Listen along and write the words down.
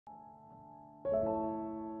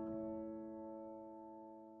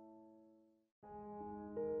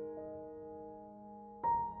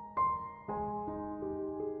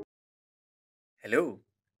Hello.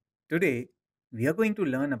 Today we are going to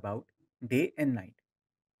learn about day and night.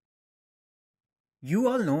 You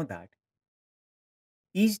all know that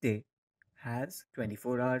each day has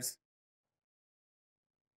 24 hours.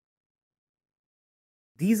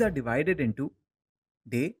 These are divided into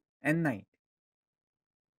day and night.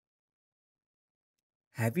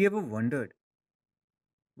 Have you ever wondered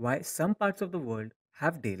why some parts of the world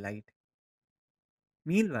have daylight,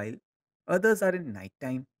 meanwhile others are in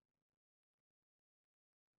nighttime?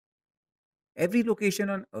 Every location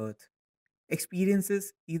on earth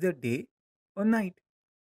experiences either day or night.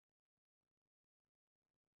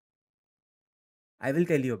 I will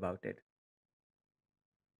tell you about it.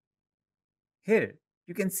 Here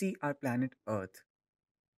you can see our planet Earth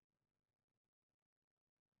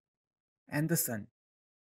and the sun.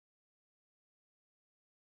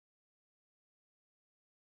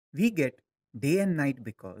 We get day and night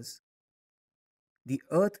because the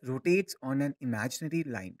Earth rotates on an imaginary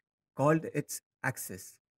line called its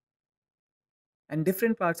axis, and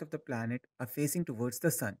different parts of the planet are facing towards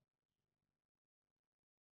the Sun.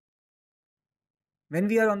 When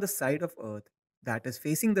we are on the side of Earth that is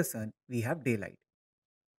facing the Sun, we have daylight.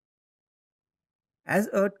 As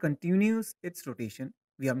Earth continues its rotation,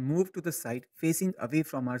 we are moved to the side facing away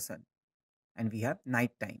from our Sun, and we have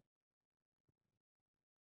night time.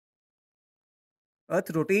 Earth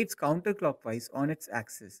rotates counterclockwise on its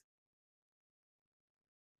axis.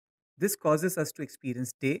 This causes us to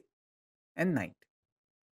experience day and night.